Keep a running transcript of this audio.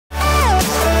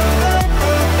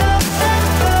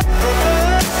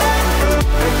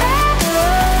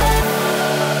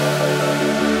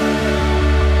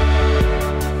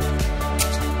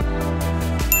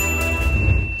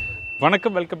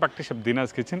வணக்கம் welcome back to chef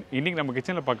Dheena's kitchen. இன்றைக்கி நம்ம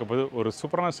கிச்சனில் பார்க்க போது ஒரு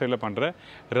சூப்பரான ஸ்டைலில் பண்ணுற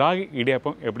ராகி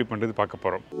இடியாப்பம் எப்படி பண்ணுறது பார்க்க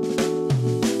போகிறோம்.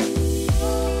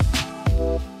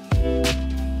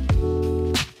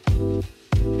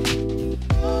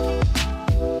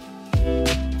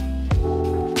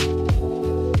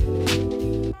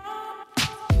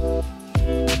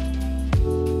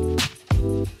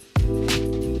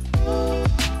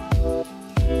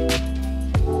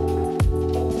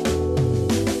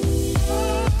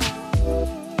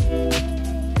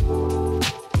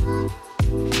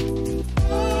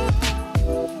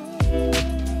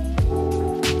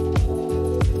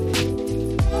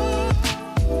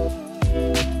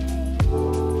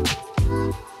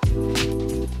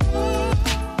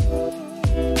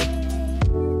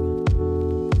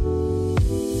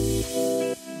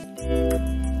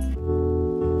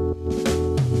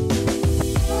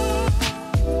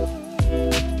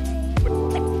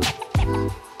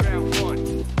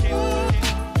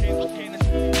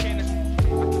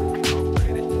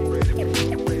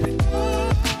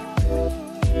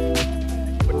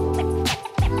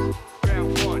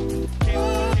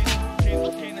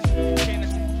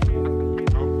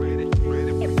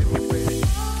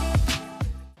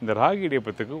 இந்த ராகி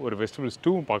இடியாப்பத்துக்கு ஒரு வெஜிடபிள்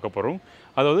ஸ்டூவும் பார்க்க போகிறோம்.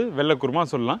 அதாவது வெள்ளை குருமா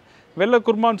சொல்லலாம். வெள்ளை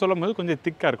குருமான்னு சொல்லும் போது கொஞ்சம்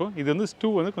திக்காக இருக்கும். இது வந்து ஸ்டூ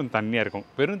வந்து கொஞ்சம் தண்ணியாக இருக்கும்.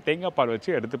 வெறும் தேங்காய் பால்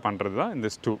வச்சு எடுத்து பண்ணுறது தான் இந்த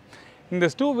ஸ்டூ. இந்த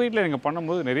ஸ்டூ வீட்டில் நீங்கள்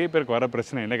பண்ணும்போது நிறைய பேருக்கு வர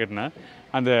பிரச்சனை என்ன கேட்டினா,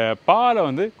 அந்த பாலை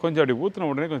வந்து கொஞ்சம் அப்படி ஊற்றின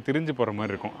உடனே கொஞ்சம் திரிஞ்சு போகிற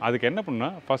மாதிரி இருக்கும். அதுக்கு என்ன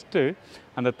பண்ணால் ஃபஸ்ட்டு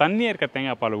அந்த தண்ணியாக இருக்க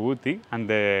தேங்காய் பாலை ஊற்றி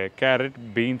அந்த கேரட்,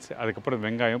 பீன்ஸ், அதுக்கப்புறம்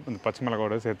வெங்காயம், இந்த பச்சை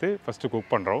மிளகாயோட சேர்த்து ஃபஸ்ட்டு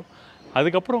குக் பண்ணுறோம்.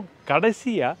 அதுக்கப்புறம்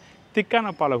கடைசியாக திக்கான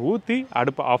பாலை ஊற்றி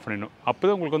அடுப்பை ஆஃப் பண்ணிடணும். அப்போ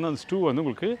தான் உங்களுக்கு வந்து அந்த ஸ்டூ வந்து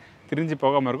உங்களுக்கு திரிஞ்சு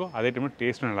போகாமல் இருக்கும். அதே டைமில்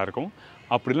டேஸ்ட்டும் நல்லாயிருக்கும்.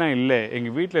 அப்படிலாம் இல்லை,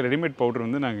 எங்கள் வீட்டில் ரெடிமேட் பவுடர்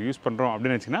வந்து நாங்கள் யூஸ் பண்ணுறோம்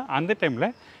அப்படின்னு வச்சிங்கன்னா, அந்த டைமில்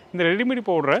இந்த ரெடிமேட்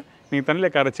பவுடரை நீங்கள்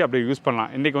தண்ணியில் கரைச்சி அப்படியே யூஸ் பண்ணலாம்.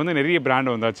 இன்றைக்கி வந்து நிறைய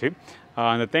பிராண்டு வந்தாச்சு.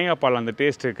 அந்த தேங்காய் பால் அந்த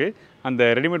டேஸ்ட்டுக்கு அந்த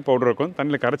ரெடிமேட் பவுடருக்கு வந்து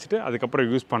தண்ணியில் கரைச்சிட்டு அதுக்கப்புறம்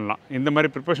யூஸ் பண்ணலாம். இந்த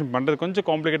மாதிரி ப்ரிப்பரேஷன் பண்ணுறது கொஞ்சம்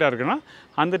காம்ப்ளிகேட்டாக இருக்குன்னா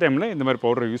அந்த டைமில் இந்த மாதிரி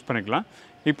பவுடரை யூஸ் பண்ணிக்கலாம்.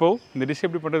 இப்போது இந்த டிஷ்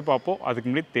எப்படி பண்ணுறது பார்ப்போம். அதுக்கு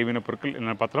முன்னாடி தேவையான பொருட்கள்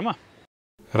என்னென்னு பார்த்தலாமா?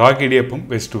 ராகி இடியாப்பம்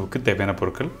வெஜ் ஸ்டூவுக்கு தேவையான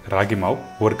பொருட்கள்: ராகி மாவு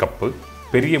 1 கப்பு,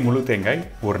 பெரிய முழு தேங்காய்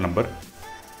 1 நம்பர்,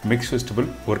 மிக்ஸ் வெஜிடபிள்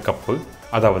 1 கப்பு,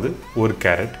 அதாவது 1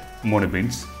 கேரட், 3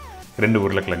 பீன்ஸ், 2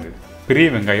 உருளைக்கிழங்கு, பெரிய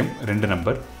வெங்காயம் 2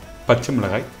 நம்பர், பச்சை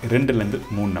மிளகாய் 2லேருந்து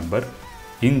 3 நம்பர்,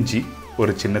 இஞ்சி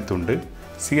ஒரு சின்ன துண்டு,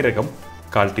 சீரகம்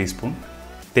 1/4 டீஸ்பூன்,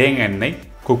 தேங்காய் எண்ணெய்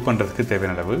குக் பண்ணுறதுக்கு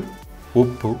தேவையான அளவு,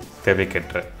 உப்பு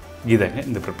தேவைக்கேற்ற. இதாங்க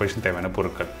இந்த ப்ரிப்பரேஷன் தேவையான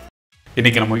பொருட்கள்.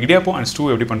 இன்றைக்கி நம்ம இடியாப்பம் அண்ட் ஸ்டூ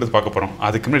எப்படி பண்ணுறது பார்க்க போகிறோம்.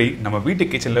 அதுக்கு முன்னாடி நம்ம வீட்டு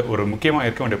கிச்சனில் ஒரு முக்கியமாக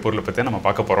இருக்க வேண்டிய பொருளை பற்றி நம்ம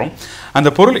பார்க்க போகிறோம். அந்த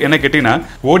பொருள் என்ன கேட்டிங்கன்னா,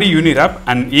 Oddy Uniwraps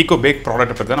and Ecobake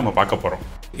ப்ராடக்ட்டை பற்றி தான் நம்ம பார்க்க போகிறோம்.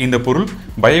 இந்த பொருள்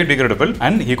பயோடிகிரேடபிள்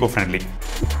அண்ட் ஈகோ ஃப்ரெண்ட்லி.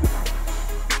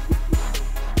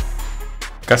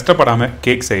 கஷ்டப்படாமல்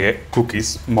கேக் செய்ய,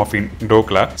 குக்கீஸ், மஃபின்,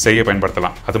 டோக்லா செய்ய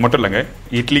பயன்படுத்தலாம். அது மட்டும் இல்லைங்க,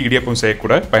 இட்லி இடியாப்பம்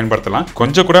செய்யக்கூட பயன்படுத்தலாம்.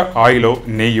 கொஞ்சம் கூட ஆயிலோ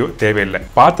நெய்யோ தேவையில்லை.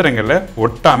 பாத்திரங்களில்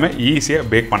ஒட்டாமல் ஈஸியாக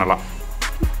பேக் பண்ணலாம்.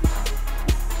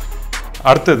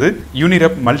 அடுத்தது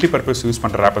யூனிரப் மல்டிபர்பஸ் யூஸ்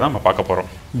பண்ணுற ஆப்பை தான் நம்ம பார்க்க போகிறோம்.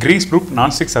 கிரீஸ் ப்ரூஃப்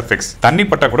நான்ஸ்டிக் சர்ஃபெக்ஸ், தண்ணி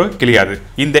பட்டா கூட கிளியாது.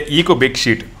 இந்த ஈகோபேக்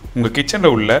ஷீட் உங்கள்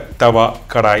கிச்சனில் உள்ள தவா,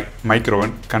 கடாய்,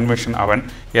 மைக்ரோவன், கன்வெக்ஷன் அவன்,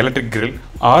 எலக்ட்ரிக் கிரில்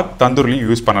ஆர் தந்தூர்லையும்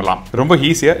யூஸ் பண்ணலாம். ரொம்ப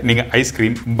ஈஸியாக நீங்கள்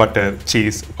ஐஸ்கிரீம், பட்டர்,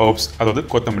 சீஸ், ஓப்ஸ், அதாவது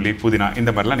கொத்தமல்லி, புதினா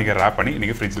இந்த மாதிரிலாம் நீங்கள் ரேப் பண்ணி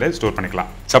நீங்கள் ஃப்ரிட்ஜில் ஸ்டோர்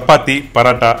பண்ணிக்கலாம். சப்பாத்தி,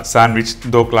 பரோட்டா, சாண்ட்விச்,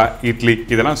 தோக்லா, இட்லி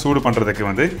இதெல்லாம் சூடு பண்ணுறதுக்கு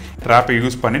வந்து ரேப்பை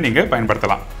யூஸ் பண்ணி நீங்கள்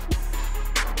பயன்படுத்தலாம்.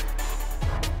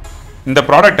 இந்த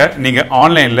ப்ராடக்டை நீங்கள்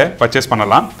ஆன்லைனில் பர்ச்சேஸ்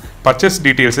பண்ணலாம். பர்ச்சேஸ்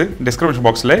டீட்டெயில்ஸு டிஸ்கிரிப்ஷன்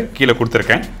பாக்ஸில் கீழே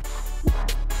கொடுத்துருக்கேன்.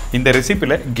 இந்த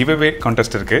ரெசிப்பியில் கிவ் அவே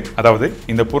கான்டெஸ்ட் இருக்குது. அதாவது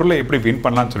இந்த பொருளை எப்படி வின்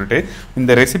பண்ணலாம்னு சொல்லிட்டு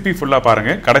இந்த ரெசிபி ஃபுல்லாக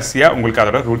பாருங்கள். கடைசியாக உங்களுக்கு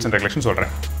அதோட ரூல்ஸ் அண்ட் ரெகுலேஷன்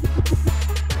சொல்கிறேன்.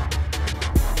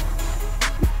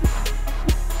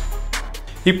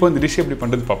 இப்போ இந்த டிஷ் எப்படி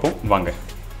பண்ணுறது பார்ப்போம் வாங்க.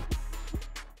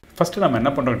 ஃபஸ்ட்டு நம்ம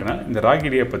என்ன பண்ணுறோம் அப்படின்னா, இந்த ராகி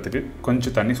இடியாப்பத்துக்கு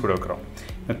கொஞ்சம் தண்ணி சுட வைக்கிறோம்.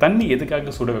 இந்த தண்ணி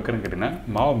எதுக்காக சுட வைக்கிறோன்னு கேட்டிங்கன்னா,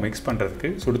 மாவு மிக்ஸ் பண்ணுறதுக்கு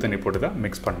சுடு தண்ணி போட்டு தான்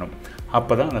மிக்ஸ் பண்ணணும்.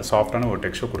 அப்போ தான் அந்த சாஃப்டான ஒரு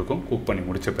டெக்ஸ்சர் கொடுக்கும் குக் பண்ணி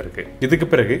முடித்த பிறகு. இதுக்கு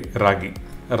பிறகு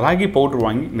ராகி பவுடர்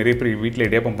வாங்கி நிறைய பேர் வீட்டில்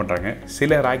இடியாப்பம் பண்ணுறாங்க.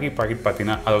 சில ராகி பாக்கெட்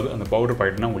பார்த்தீங்கன்னா, அதாவது அந்த பவுடர்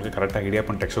பாக்கெட்னா உங்களுக்கு கரெக்டாக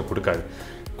இடியாப்பம் டெக்ஸ்சர் கொடுக்காது.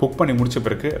 குக் பண்ணி முடித்த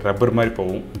பிறகு ரப்பர் மாதிரி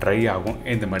போகும், ட்ரை ஆகும்,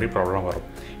 இந்த மாதிரி ப்ராப்ளம் வரும்.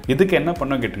 இதுக்கு என்ன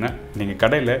பண்ணோம் கேட்டிங்கன்னா, நீங்கள்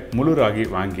கடையில் முழு ராகி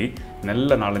வாங்கி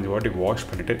நல்லா 4-5 வாட்டி வாஷ்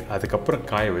பண்ணிவிட்டு அதுக்கப்புறம்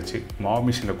காய வச்சு மாவு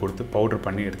மிஷினில் கொடுத்து பவுடர்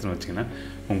பண்ணி எடுத்துன்னு வச்சிங்கன்னா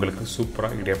உங்களுக்கு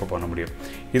சூப்பராக இடியாப்பம் பண்ண முடியும்.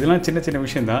 இதெல்லாம் சின்ன சின்ன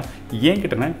விஷயம் தான். ஏன்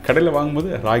கேட்டேன்னா, கடையில் வாங்கும்போது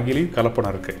ராகிலையும்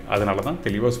கலப்படம் இருக்குது. அதனால தான்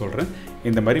தெளிவாக சொல்கிறேன்.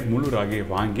 இந்த மாதிரி முழு ராகியை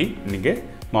வாங்கி நீங்கள்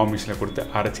மாவு மிஷினில் கொடுத்து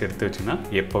அரைச்சி எடுத்து வச்சிங்கன்னா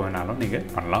எப்போ வேணாலும் நீங்கள்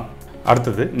பண்ணலாம்.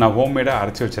 அடுத்தது நான் ஹோம்மேடாக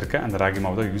அரைச்சி வச்சுருக்கேன் அந்த ராகி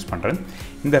மாவு தான் யூஸ் பண்ணுறேன்.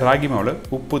 இந்த ராகி மாவில்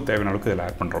உப்பு தேவையான அளவுக்கு இதில்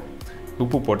ஆட் பண்ணுறோம்.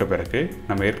 உப்பு போட்ட பிறகு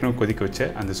நம்ம ஏற்கனவே கொதிக்க வச்ச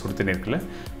அந்த சுடு தண்ணி இருக்குல்ல,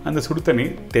 அந்த சுடு தண்ணி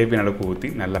தேவையான அளவுக்கு ஊற்றி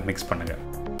நல்லா மிக்ஸ் பண்ணுங்கள்.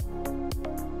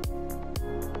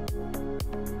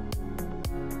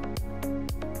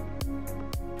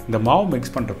 இந்த மாவு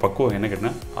மிக்ஸ் பண்ணுற பக்குவம் என்ன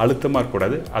கேட்டால் அழுத்தமாக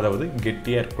இருக்கக்கூடாது, அதாவது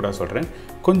கெட்டியாக இருக்கக்கூடாது சொல்கிறேன்.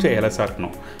 கொஞ்சம் எலசாக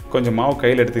இருக்கணும். கொஞ்சம் மாவு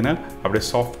கையில் எடுத்திங்கன்னா அப்படியே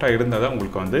சாஃப்டாக இருந்தால் தான்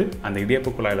உங்களுக்கு வந்து அந்த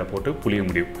இடியாப்ப குழாயில் போட்டு புளிய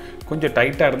முடியும். கொஞ்சம்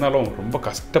டைட்டாக இருந்தாலும் ரொம்ப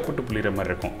கஷ்டப்பட்டு புளிகிற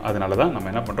மாதிரி இருக்கும். அதனால தான்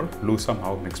நம்ம என்ன பண்ணுறோம், லூஸாக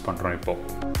மாவு மிக்ஸ் பண்ணுறோம்.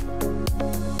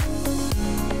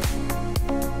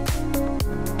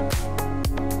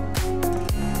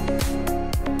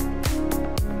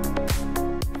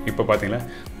 இப்போ பார்த்தீங்களா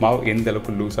மாவு எந்த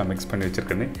அளவுக்கு லூஸாக மிக்ஸ் பண்ணி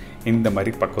வச்சுருக்கேன்னு இந்த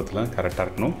மாதிரி பக்குவத்தில் கரெக்டாக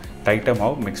இருக்கணும். டைட்டாக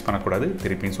மாவு மிக்ஸ் பண்ணக்கூடாது,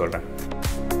 திருப்பியும் சொல்கிறேன்.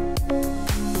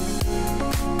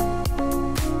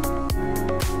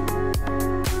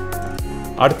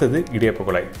 அடுத்தது இடியாப்ப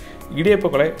குழாய். இடியாப்ப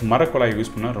குழாய் மரக்குழாய்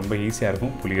யூஸ் பண்ணால் ரொம்ப ஈஸியாக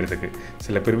இருக்கும் புளிகிறதுக்கு.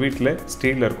 சில பேர் வீட்டில்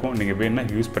ஸ்டீலில் இருக்கும், நீங்கள் வேணுன்னா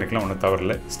யூஸ் பண்ணிக்கலாம், ஒன்றும்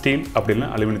தவறில்லை. ஸ்டீல் அப்படின்னா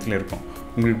அலுமினியத்தில் இருக்கும்,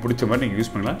 உங்களுக்கு பிடிச்ச மாதிரி நீங்கள்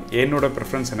யூஸ் பண்ணலாம். என்னோடய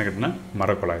ப்ரிஃபரன்ஸ் என்ன கேட்டிங்கன்னா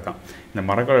மரக்குழாய் தான். இந்த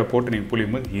மரக்குழாயை போட்டு நீங்கள்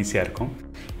புளியும் போது ஈஸியாக இருக்கும்.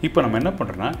 இப்போ நம்ம என்ன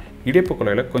பண்ணுறோன்னா இடியாப்ப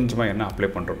குழாயில் கொஞ்சமாக எண்ணெய் அப்ளை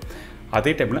பண்ணுறோம்.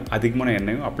 அதே டைமில் அதிகமான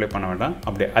எண்ணெயும் அப்ளை பண்ண வேண்டாம்.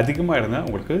 அப்படி அதிகமாக இருந்தால்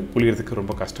உங்களுக்கு புளிகிறதுக்கு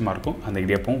ரொம்ப கஷ்டமாக இருக்கும், அந்த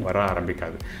இடியாப்பமும் வர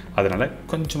ஆரம்பிக்காது. அதனால்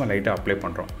கொஞ்சமாக லைட்டாக அப்ளை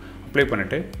பண்ணுறோம். அப்ளை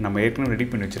பண்ணிவிட்டு நம்ம ஏற்கனவே ரெடி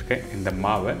பண்ணி வச்சுருக்கேன் இந்த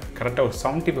மாவை கரெக்டாக ஒரு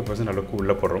 75% அளவுக்கு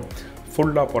உள்ளே போடுறோம்.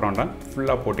 ஃபுல்லாக போடோம்னா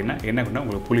ஃபுல்லாக போட்டிங்கன்னா என்ன பண்ணால்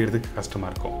உங்களுக்கு புளிகிறதுக்கு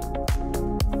கஷ்டமாக இருக்கும்.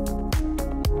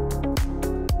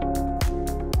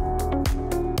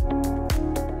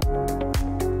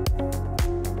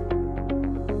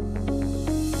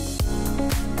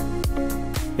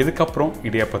 இதுக்கப்புறம்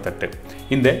இடியாப்ப தட்டு.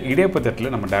 இந்த இடியாப்ப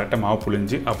தட்டில் நம்ம டேரெக்டாக மாவு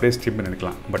புழிஞ்சு அப்படியே ஸ்டீம் பண்ணி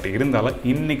எடுக்கலாம். பட் இருந்தாலும்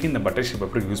இன்றைக்கி இந்த பட்டர் ஷீட்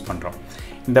பேப்பர் யூஸ் பண்ணுறோம்.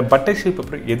 இந்த பட்டர் ஷீட்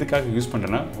பேப்பர் எதுக்காக யூஸ்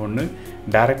பண்ணுறேன்னா, ஒன்று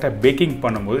டேரெக்டாக பேக்கிங்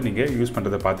பண்ணும்போது நீங்கள் யூஸ்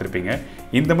பண்ணுறதை பார்த்துருப்பீங்க.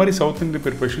 இந்த மாதிரி சவுத் இந்தியன்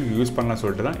ப்ரிப்பரேஷன் யூஸ் பண்ணலாம்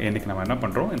சொல்லிட்டு தான் இன்றைக்கி நம்ம என்ன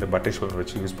பண்ணுறோம், இந்த பட்டர் ஷீட் பேப்பர்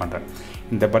வச்சு யூஸ் பண்ணுறேன்.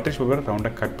 இந்த பட்டர் ஷீட் பேப்பர்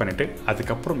ரவுண்டாக கட் பண்ணிவிட்டு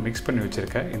அதுக்கப்புறம் மிக்ஸ் பண்ணி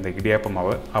வச்சுருக்க இந்த இடியாப்ப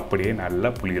மாவை அப்படியே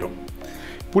நல்லா புளிகிறோம்.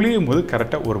 புளியும் போது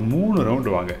கரெக்டாக ஒரு 3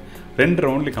 ரவுண்டு வாங்க. 2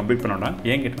 ரவுண்ட்லேயும் கம்ப்ளீட் பண்ணோன்னா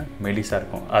ஏங்கிட்ட மெலிசாக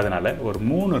இருக்கும். அதனால் ஒரு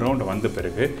 3 ரவுண்டு வந்த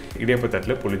பிறகு இடியாப்ப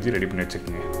தட்டில் புளிஞ்சு ரெடி பண்ணி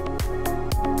வச்சுக்கோங்க.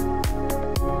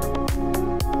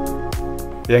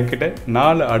 என்கிட்ட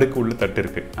 4 அடுக்கு உள்ள தட்டு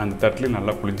இருக்குது. அந்த தட்டுலேயும்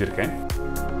நல்லா புளிஞ்சிருக்கேன்.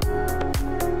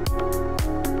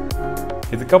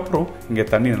 இதுக்கப்புறம் இங்கே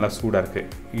தண்ணி நல்லா சூடாக இருக்குது.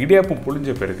 இடியாப்பம்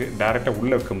புளிஞ்ச பிறகு டேரெக்டாக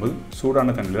உள்ளே வைக்கும்போது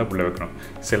சூடான தண்ணியில் தான் உள்ளே வைக்கணும்.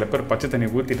 சில பேர் பச்சை தண்ணி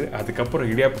ஊற்றிட்டு அதுக்கப்புறம்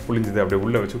இடியாப்பம் புளிஞ்சது அப்படியே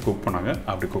உள்ளே வச்சு குக் பண்ணாங்க.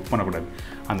 அப்படி குக் பண்ணக்கூடாது.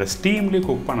 அந்த ஸ்டீம்லேயே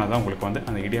குக் பண்ணால் தான் உங்களுக்கு வந்து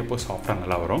அந்த இடியாப்பம் சாஃப்டாக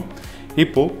நல்லா வரும்.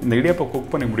 இப்போது இந்த இடியாப்பம்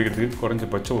குக் பண்ணி முடிக்கிறதுக்கு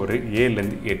குறைஞ்சபட்சம் ஒரு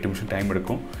 7லேருந்து 8 நிமிஷம் டைம்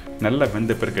எடுக்கும். நல்லா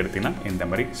வெந்த பிறகு எடுத்திங்கன்னா இந்த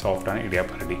மாதிரி சாஃப்டான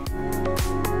இடியாப்பம் ரெடி.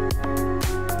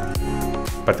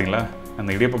 பார்த்தீங்களா,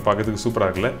 அந்த இடியாப்பம் பார்க்கறதுக்கு சூப்பராக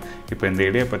இருக்குல்ல. இப்போ இந்த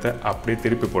இடியாப்பத்தை அப்படியே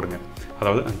திருப்பி போடுங்க.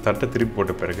 அதாவது அந்த தட்டை திருப்பி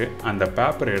போட்ட பிறகு அந்த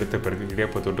பேப்பரை எடுத்த பிறகு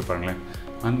இடியாப்பத்தை தொட்டு பாருங்களேன்.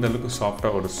 அந்தளவுக்கு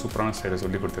சாஃப்டாக ஒரு சூப்பரான ஸ்டைலை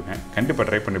சொல்லி கொடுத்துருக்கேன். கண்டிப்பாக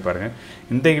ட்ரை பண்ணி பாருங்கள்.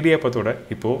 இந்த இடியாப்பத்தோட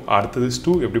இப்போது அடுத்தது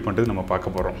ஸ்டூ எப்படி பண்ணுறது நம்ம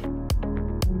பார்க்க போகிறோம்.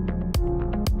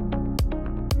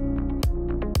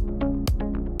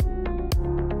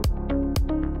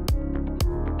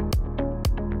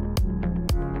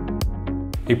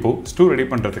 இப்போது ஸ்டூ ரெடி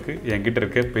பண்ணுறதுக்கு என்கிட்ட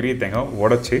இருக்க பெரிய தேங்காய்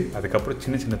உடச்சி அதுக்கப்புறம்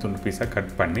சின்ன சின்ன துண்டு பீஸாக கட்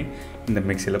பண்ணி இந்த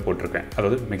மிக்சியில் போட்டிருக்கேன்.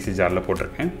 அதாவது மிக்சி ஜாரில்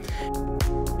போட்டிருக்கேன்.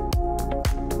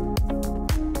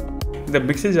 இந்த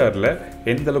மிக்சி ஜாரில்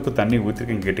எந்த அளவுக்கு தண்ணி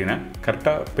ஊற்றிருக்குன்னு கேட்டிங்கன்னா,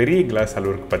 கரெக்டாக பெரிய கிளாஸ்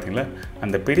அளவு இருக்குது பார்த்தீங்களா,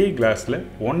 அந்த பெரிய கிளாஸில்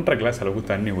 1.5 கிளாஸ்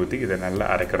அளவுக்கு தண்ணி ஊற்றி இதை நல்லா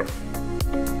அரைக்கிறோம்.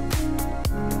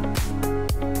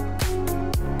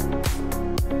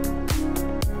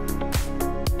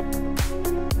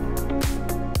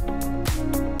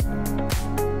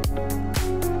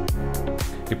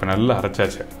 இப்போ நல்லா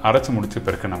அரைச்சாச்சு. அரைச்சி முடிச்ச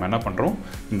பிறகு நம்ம என்ன பண்ணுறோம்,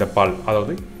 இந்த பால்,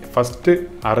 அதாவது ஃபஸ்ட்டு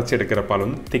அரைச்சி எடுக்கிற பால்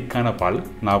வந்து திக்கான பால்,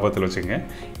 ஞாபகத்தில் வச்சுங்க.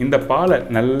 இந்த பாலை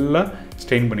நல்லா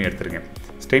ஸ்ட்ரெயின் பண்ணி எடுத்துருங்க.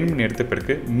 ஸ்ட்ரெயின் பண்ணி எடுத்த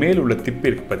பிறகு மேல் உள்ள திப்பி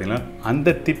இருக்குது பார்த்தீங்களா,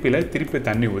 அந்த திப்பியில் திருப்பி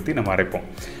தண்ணி ஊற்றி நம்ம அரைப்போம்.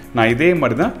 நான் இதே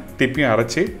மாதிரி தான் திப்பியும்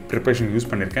அரைச்சி ப்ரிப்பரேஷன் யூஸ்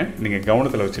பண்ணியிருக்கேன். நீங்கள்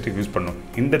கவனத்தில் வச்சுட்டு யூஸ் பண்ணணும்.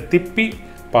 இந்த திப்பி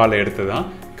பாலை எடுத்து தான்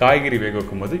காய்கறி வேக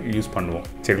வைக்கும் போது யூஸ் பண்ணுவோம்.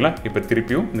 சரிங்களா, இப்போ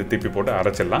திருப்பியும் இந்த திப்பி போட்டு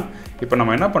அரைச்சிடலாம். இப்போ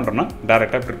நம்ம என்ன பண்ணுறோம்னா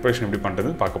டேரெக்டாக ப்ரிப்பரேஷன் எப்படி பண்ணுறது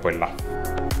பார்க்க போயிடலாம்.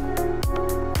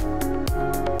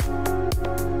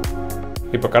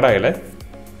 இப்போ கடாயில்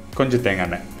கொஞ்சம் தேங்காய்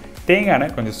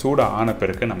எண்ணெய் கொஞ்சம் சூடாக ஆன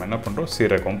பிறகு நம்ம என்ன பண்ணுறோம்,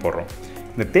 சீரகம் போடுறோம்.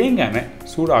 இந்த தேங்காய் எண்ணெய்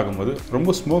சூடாகும்போது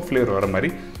ரொம்ப ஸ்மோக் ஃப்ளேவர் வர மாதிரி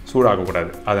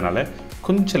சூடாகக்கூடாது. அதனால்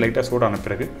கொஞ்சம் லைட்டாக சூடான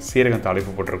பிறகு சீரகம்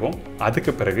தாளிப்பு போட்டிருக்கோம்.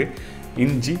 அதுக்கு பிறகு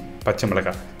இஞ்சி, பச்சை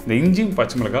மிளகாய். இந்த இஞ்சியும்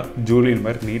பச்சை மிளகாய் ஜூலியன்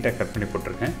மாதிரி நீட்டாக கட் பண்ணி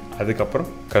போட்டிருக்கேன். அதுக்கப்புறம்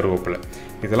கருவேப்பிலை.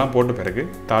 இதெல்லாம் போட்ட பிறகு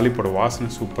தாளிப்போட வாசனை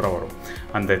சூப்பராக வரும்.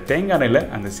 அந்த தேங்காய் எண்ணெயில்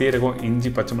அந்த சீரகம்,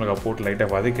 இஞ்சி, பச்சை மிளகாய் போட்டு லைட்டாக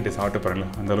வதக்கிட்டு சாப்பிட்டு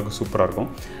பாருங்களேன், அந்தளவுக்கு சூப்பராக இருக்கும்.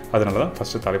 அதனால தான்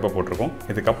ஃபஸ்ட்டு தாளிப்பாக போட்டிருக்கோம்.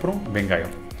 இதுக்கப்புறம்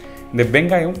வெங்காயம். இந்த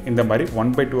வெங்காயம் இந்த மாதிரி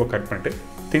 1/2 கட் பண்ணிட்டு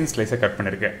தின் ஸ்லைஸாக கட்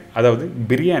பண்ணியிருக்கேன். அதாவது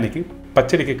பிரியாணிக்கு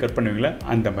பச்சடிக்கு கட் பண்ணுவீங்களா,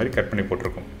 அந்த மாதிரி கட் பண்ணி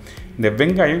போட்டிருக்கோம். இந்த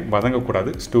வெங்காயம்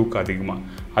வதங்கக்கூடாது ஸ்டூவுக்கு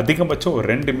அதிகபட்சம் ஒரு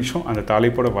 2 நிமிஷம் அந்த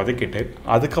தாளிப்போட வதக்கிட்டு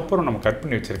அதுக்கப்புறம் நம்ம கட்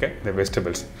பண்ணி வச்சுருக்க இந்த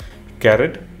வெஜிடபிள்ஸ்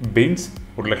கேரட், பீன்ஸ்,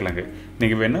 உருளைக்கிழங்கு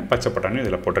நீங்கள் வேணால் பச்சை பட்டாணி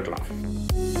இதில் போட்டுக்கலாம்.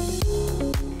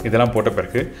 இதெல்லாம் போட்ட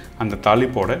பிறகு அந்த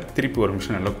தாளிப்போட திருப்பி ஒரு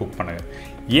நிமிஷம் நல்லா குக் பண்ணுங்கள்.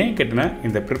 ஏன் கேட்டினா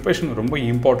இந்த ப்ரிப்பரேஷன் ரொம்ப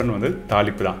இம்பார்ட்டன்ட் வந்து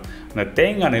தாளிப்பு தான். அந்த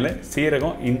தேங்காய் எண்ணெயில்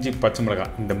சீரகம், இஞ்சி, பச்சை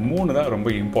மிளகாய் இந்த 3 தான் ரொம்ப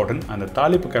இம்பார்ட்டன்ட். அந்த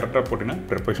தாளிப்பு கரெக்டாக போட்டிங்கன்னா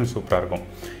ப்ரிப்பரேஷன் சூப்பராக இருக்கும்.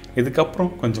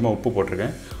 இதுக்கப்புறம் கொஞ்சமாக உப்பு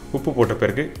போட்டிருக்கேன். உப்பு போட்ட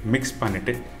பிறகு மிக்ஸ்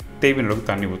பண்ணிவிட்டு தேவையான அளவுக்கு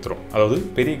தண்ணி ஊற்றுறோம். அதாவது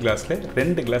பெரிய கிளாஸில்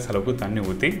 2 கிளாஸ் அளவுக்கு தண்ணி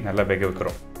ஊற்றி நல்லா வேக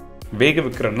வைக்கிறோம். வேக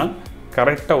வைக்கிறோன்னா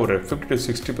கரெக்டாக ஒரு 50 to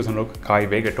 60% அளவுக்கு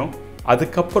காய் வேகட்டும்.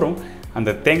 அதுக்கப்புறம்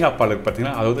அந்த தேங்காய் பால்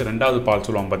பார்த்திங்கன்னா, அதாவது 2வது பால்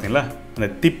சொல்லுவாங்க பார்த்தீங்களா, அந்த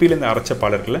திப்பிலேருந்து அரைச்ச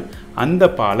பால் இருக்குல்ல, அந்த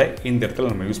பாலை இந்த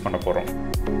இடத்துல நம்ம யூஸ் பண்ண போகிறோம்.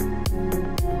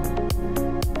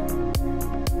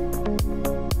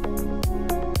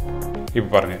 இப்போ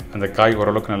பாருங்கள், அந்த காய்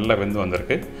ஓரளவுக்கு நல்லா வெந்து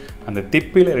வந்திருக்கு. அந்த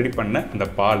திப்பியில் ரெடி பண்ண அந்த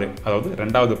பால், அதாவது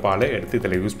 2வது பாலை எடுத்து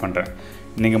இதில் யூஸ் பண்ணுறேன்.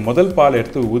 நீங்கள் முதல் பால்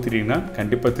எடுத்து ஊற்றிட்டீங்கன்னா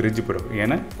கண்டிப்பாக திரிஞ்சு போயிடும்.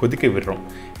 ஏன்னா கொதிக்க விடுறோம்.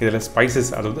 இதில்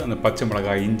ஸ்பைசஸ், அதாவது அந்த பச்சை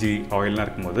மிளகாய், இஞ்சி, ஆயிலெலாம்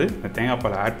இருக்கும்போது இந்த தேங்காய்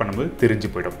பாலை ஆட் பண்ணும்போது திரிஞ்சு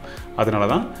போயிடும். அதனால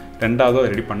தான் 2வது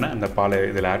ரெடி பண்ண அந்த பாலை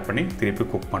இதில் ஆட் பண்ணி திருப்பி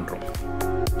குக் பண்ணுறோம்.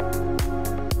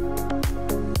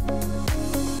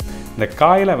 இந்த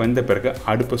காயில் வெந்த பிறகு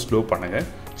அடுப்பை ஸ்லோ பண்ணுங்கள்.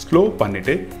 ஸ்லோ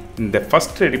பண்ணிவிட்டு இந்த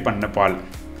ஃபஸ்ட் ரெடி பண்ண பால்,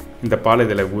 இந்த பால்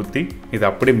இதில் ஊற்றி இதை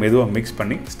அப்படியே மெதுவாக மிக்ஸ்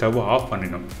பண்ணி ஸ்டவ் ஆஃப்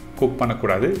பண்ணிடணும். குக்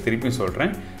பண்ணக்கூடாது. திருப்பியும்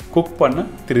சொல்கிறேன், குக் பண்ண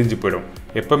திரிஞ்சு போயிடும்.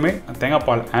 எப்போவுமே தேங்காய்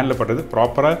பால் ஹேண்டில் பண்ணுறது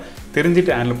ப்ராப்பராக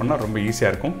தெரிஞ்சுட்டு ஹேண்டில் பண்ணால் ரொம்ப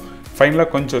ஈஸியாக இருக்கும். ஃபைனலாக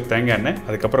கொஞ்சம் தேங்காய் எண்ணெய்,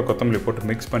 அதுக்கப்புறம் கொத்தமல்லி போட்டு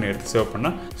மிக்ஸ் பண்ணி எடுத்து சர்வ்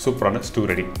பண்ணால் சூப்பரான ஸ்டூ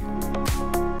ரெடி.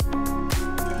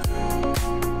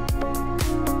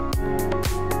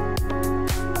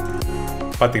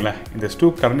 பார்த்தீங்களா, இந்த ஸ்டூ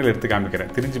கரண்டில் எடுத்து காமிக்கிறேன்.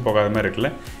 திரிஞ்சு போகாத மாதிரி இருக்குல்ல,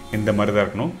 இந்த மாதிரி தான்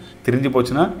இருக்கணும். திரிஞ்சு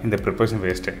போச்சுன்னா இந்த ப்ரிப்பரேஷன்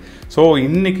வேஸ்ட்டு. ஸோ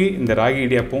இன்றைக்கி இந்த ராகி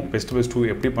இடியாப்பம் வெஜிடபிள் ஸ்டூ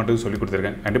எப்படி பண்ணுறது சொல்லி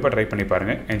கொடுத்துருக்கேன். கண்டிப்பாக ட்ரை பண்ணி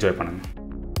பாருங்கள், என்ஜாய் பண்ணுங்கள்.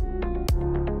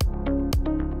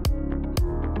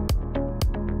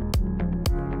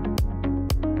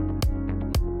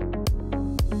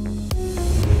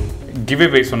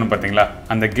 கிவ்அவே சொன்னோம் பார்த்தீங்களா,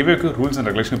 அந்த கிவ்அவேக்கு ரூல்ஸ் அண்ட்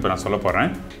ரெகுலேஷன் இப்போ நான் சொல்ல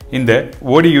போகிறேன். இந்த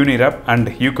Oddy Uniwraps and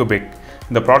Ecobake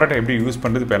இந்த ப்ராடக்ட்டை எப்படி யூஸ்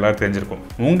பண்ணுறது இப்போ எல்லோரும் தெரிஞ்சிருக்கும்.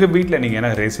 உங்கள் வீட்டில் நீங்கள் என்ன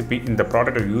ரெசிபி இந்த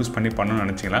ப்ராடக்ட்டை யூஸ் பண்ணி பண்ணணும்னு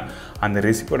நினச்சிங்களா, அந்த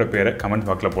ரெசிபியோட பேரை கமெண்ட்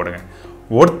பாக்ஸில் போடுங்க.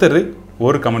 ஒருத்தர்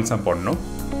ஒரு கமெண்ட்ஸ் தான் போடணும்.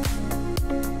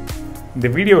 இந்த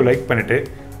வீடியோவை லைக் பண்ணிவிட்டு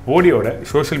ஓடியோட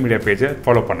சோஷியல் மீடியா பேஜை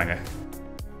ஃபாலோ பண்ணுங்கள்.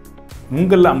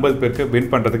 உங்களில் 50 பேருக்கு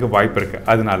வின் பண்ணுறதுக்கு வாய்ப்பு இருக்குது.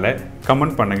 அதனால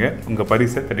கமெண்ட் பண்ணுங்கள், உங்கள்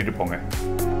பரிசை தட்டிட்டு போங்க.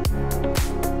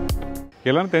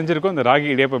 எல்லாரும் தெரிஞ்சிருக்கும் இந்த ராகி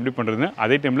இடியாப்பம் எப்படி பண்ணுறதுன்னு.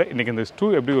 அதே டைமில் இன்றைக்கி இந்த ஸ்டூ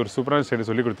எப்படி ஒரு சூப்பரான ஸ்டைலை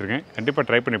சொல்லி கொடுத்துருக்கேன். கண்டிப்பாக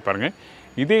ட்ரை பண்ணி பாருங்கள்.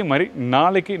 இதே மாதிரி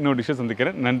நாளைக்கு இன்னொரு டிஷ்ஷை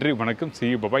சந்திக்கிறேன். நன்றி, வணக்கம்,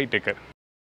 see you, bye bye, take care.